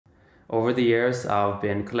Over the years, I've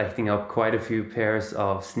been collecting up quite a few pairs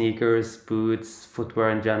of sneakers, boots, footwear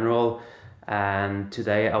in general. And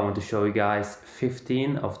today I want to show you guys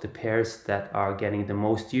 15 of the pairs that are getting the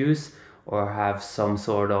most use or have some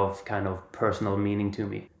sort of kind of personal meaning to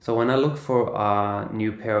me. So when I look for a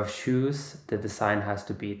new pair of shoes, the design has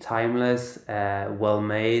to be timeless, well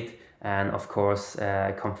made, and of course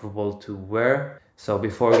comfortable to wear. So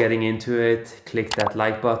before getting into it, click that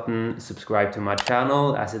like button, subscribe to my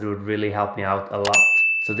channel, as it would really help me out a lot.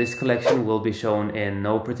 So this collection will be shown in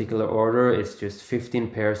no particular order. It's just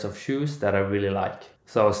 15 pairs of shoes that I really like.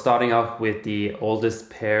 So starting off with the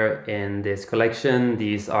oldest pair in this collection,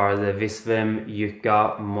 these are the Visvim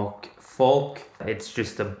Yucca Moc-Folk. It's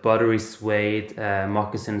just a buttery suede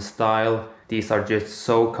moccasin style. These are just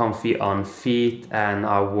so comfy on feet, and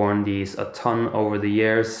I've worn these a ton over the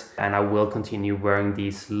years, and I will continue wearing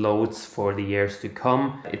these loads for the years to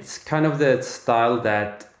come. It's kind of the style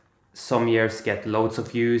that some years get loads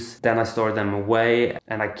of use, then I store them away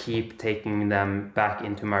and I keep taking them back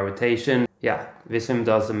into my rotation. Yeah, Visvim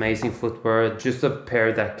does amazing footwear, just a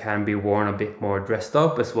pair that can be worn a bit more dressed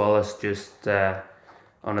up, as well as just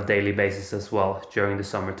on a daily basis as well during the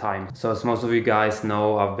summertime. So as most of you guys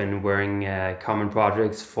know, I've been wearing common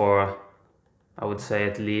projects for, I would say,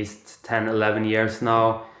 at least 10-11 years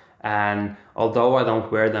now. And although I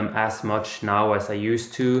don't wear them as much now as I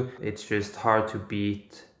used to, it's just hard to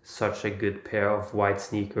beat such a good pair of white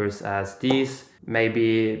sneakers as these.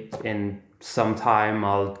 Maybe in some time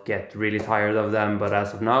I'll get really tired of them, but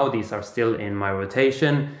as of now, these are still in my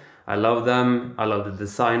rotation. I love them, I love the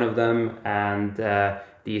design of them, and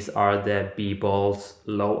these are the Bball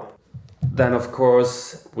Low. Then of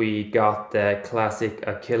course we got the classic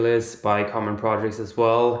Achilles by Common Projects as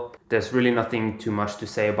well. There's really nothing too much to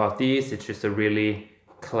say about these. It's just a really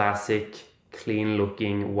classic, clean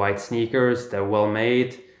looking white sneakers. They're well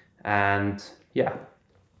made, and yeah.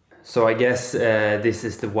 So I guess this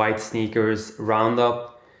is the white sneakers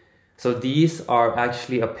roundup. So these are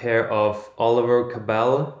actually a pair of Oliver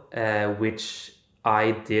Cabell, which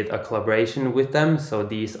I did a collaboration with them. So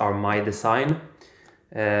these are my design.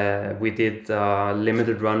 We did a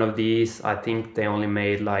limited run of these. I think they only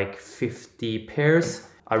made like 50 pairs.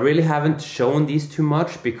 I really haven't shown these too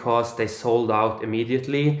much because they sold out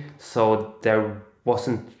immediately. So there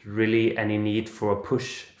wasn't really any need for a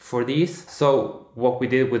push for these. So what we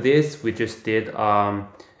did with this, we just did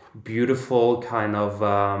beautiful kind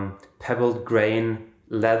of pebbled grain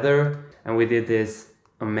leather, and we did this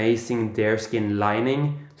amazing deerskin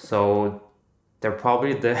lining. So they're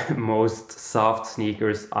probably the most soft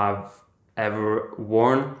sneakers I've ever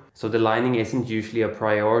worn. So the lining isn't usually a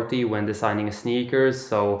priority when designing a sneakers,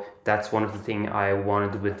 so that's one of the things I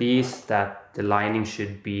wanted with these, that the lining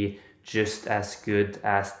should be just as good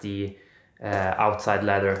as the outside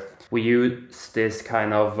leather. We use this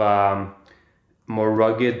kind of more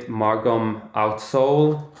rugged margam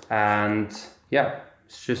outsole, and yeah,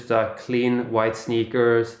 it's just a clean white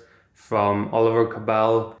sneakers from Oliver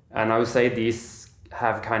Cabell. And I would say these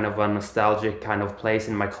have kind of a nostalgic kind of place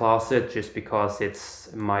in my closet, just because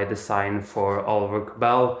it's my design for Oliver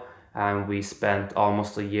Cabell, and we spent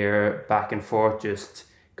almost a year back and forth just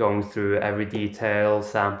going through every detail,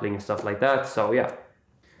 sampling and stuff like that. So yeah.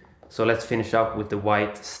 So let's finish up with the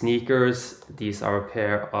white sneakers. These are a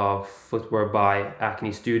pair of footwear by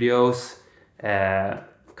Acne Studios.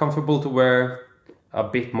 Comfortable to wear, a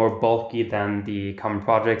bit more bulky than the Common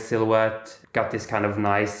Project silhouette. Got this kind of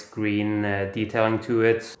nice green detailing to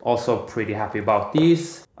it. Also pretty happy about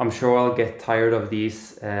these. I'm sure I'll get tired of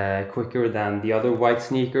these quicker than the other white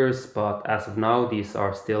sneakers, but as of now, these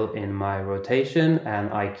are still in my rotation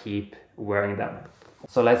and I keep wearing them.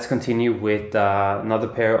 So let's continue with another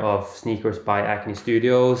pair of sneakers by Acne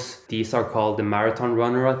Studios. These are called the Marathon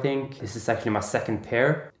Runner, I think. This is actually my second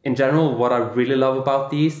pair. In general, what I really love about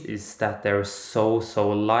these is that they're so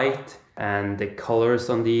light, and the colors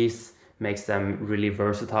on these makes them really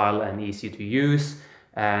versatile and easy to use.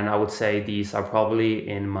 And I would say these are probably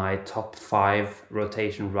in my top 5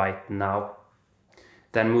 rotation right now.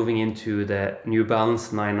 Then moving into the New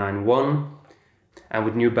Balance 991. And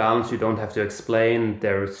with New Balance, you don't have to explain,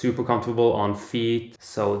 they're super comfortable on feet.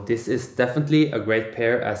 So this is definitely a great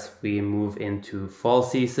pair as we move into fall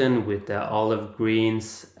season with the olive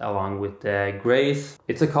greens along with the grays.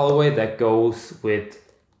 It's a colorway that goes with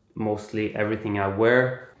mostly everything I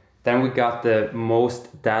wear. Then we got the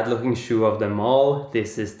most dad looking shoe of them all.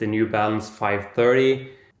 This is the New Balance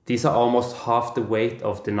 530. These are almost half the weight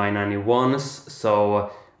of the 991s.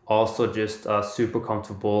 So also just a super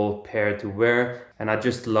comfortable pair to wear. And I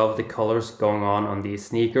just love the colors going on these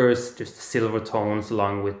sneakers, just the silver tones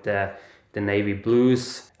along with the the navy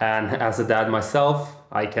blues. And as a dad myself,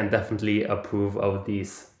 I can definitely approve of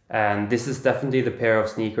these. And this is definitely the pair of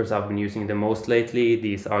sneakers I've been using the most lately.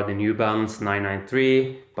 These are the New Balance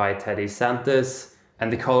 993 by Teddy Santis.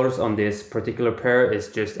 And the colors on this particular pair is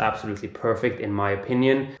just absolutely perfect in my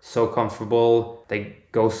opinion. So comfortable, they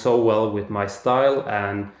go so well with my style,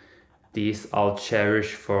 and these I'll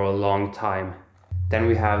cherish for a long time. Then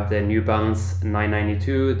we have the New Balance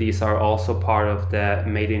 992. These are also part of the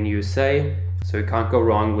Made in USA. So you can't go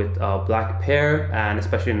wrong with a black pair, and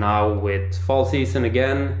especially now with fall season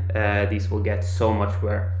again, these will get so much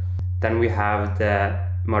wear. Then we have the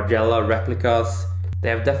Margiela replicas. They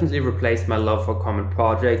have definitely replaced my love for common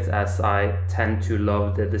projects, as I tend to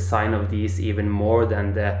love the design of these even more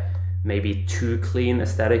than the maybe too clean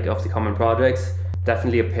aesthetic of the common projects.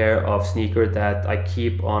 Definitely a pair of sneakers that I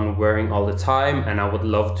keep on wearing all the time, and I would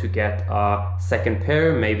love to get a second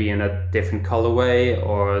pair, maybe in a different colorway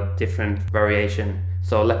or different variation.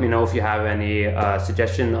 So let me know if you have any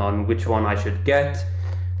suggestion on which one I should get.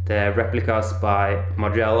 The replicas by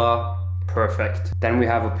Margiela, perfect. Then we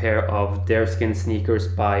have a pair of deerskin sneakers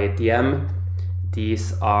by Diemme.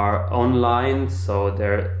 These are online, so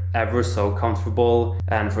they're ever so comfortable.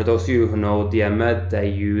 And for those of you who know Diemme, they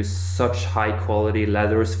use such high quality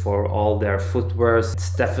leathers for all their footwear.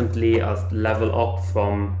 It's definitely a level up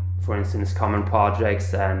from, for instance, common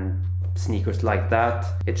projects and sneakers like that.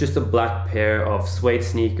 It's just a black pair of Sweyd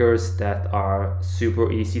sneakers that are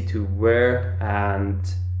super easy to wear,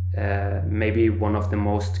 and maybe one of the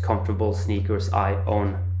most comfortable sneakers I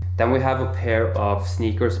own. Then we have a pair of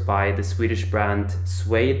sneakers by the Swedish brand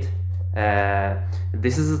Sweyd.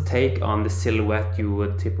 This is a take on the silhouette you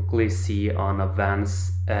would typically see on a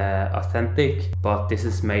Vans Authentic, but this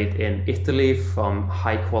is made in Italy from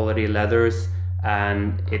high quality leathers,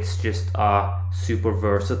 and it's just a super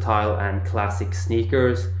versatile and classic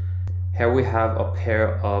sneakers. Here we have a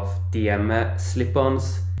pair of Diemme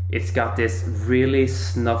slip-ons. It's got this really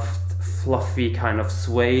snuffed, fluffy kind of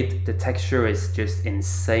suede. The texture is just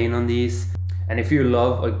insane on these. And if you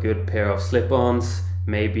love a good pair of slip-ons,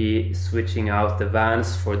 maybe switching out the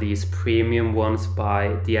Vans for these premium ones by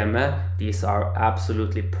Diemme, these are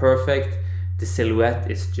absolutely perfect. The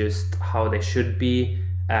silhouette is just how they should be,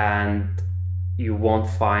 and you won't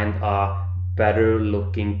find a better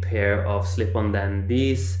looking pair of slip-on than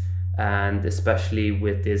these. And especially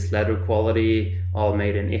with this leather quality, all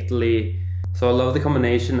made in Italy. So I love the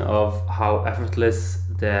combination of how effortless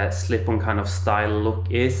the slip-on kind of style look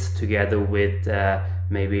is, together with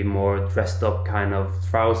maybe more dressed up kind of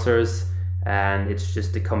trousers. And it's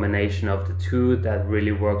just the combination of the two that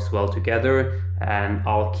really works well together. And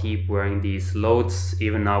I'll keep wearing these loads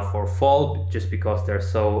even now for fall, just because they're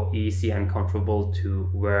so easy and comfortable to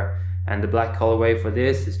wear. And the black colorway for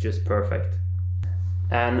this is just perfect.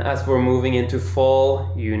 And as we're moving into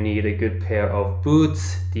fall, you need a good pair of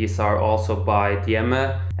boots. These are also by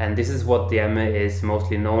Diemme, and this is what Diemme is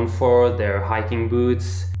mostly known for, their hiking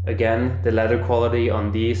boots. Again, the leather quality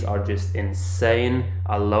on these are just insane.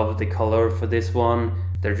 I love the color for this one.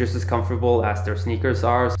 They're just as comfortable as their sneakers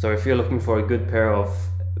are. So if you're looking for a good pair of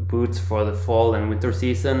boots for the fall and winter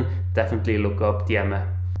season, definitely look up Diemme.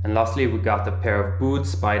 And lastly, we got a pair of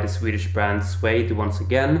boots by the Swedish brand Sweyd once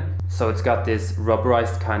again. So it's got this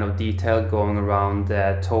rubberized kind of detail going around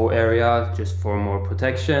the toe area, just for more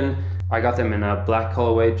protection. I got them in a black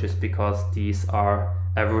colorway just because these are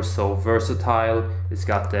ever so versatile. It's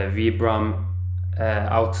got the Vibram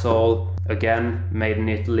outsole, again made in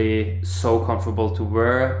Italy, so comfortable to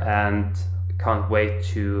wear, and can't wait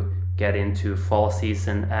to get into fall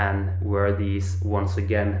season and wear these once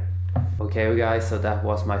again. Okay guys, so that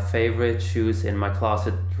was my favorite shoes in my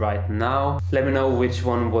closet right now. Let me know which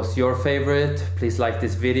one was your favorite. Please like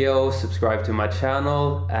this video, subscribe to my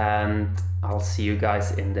channel, and I'll see you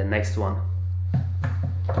guys in the next one.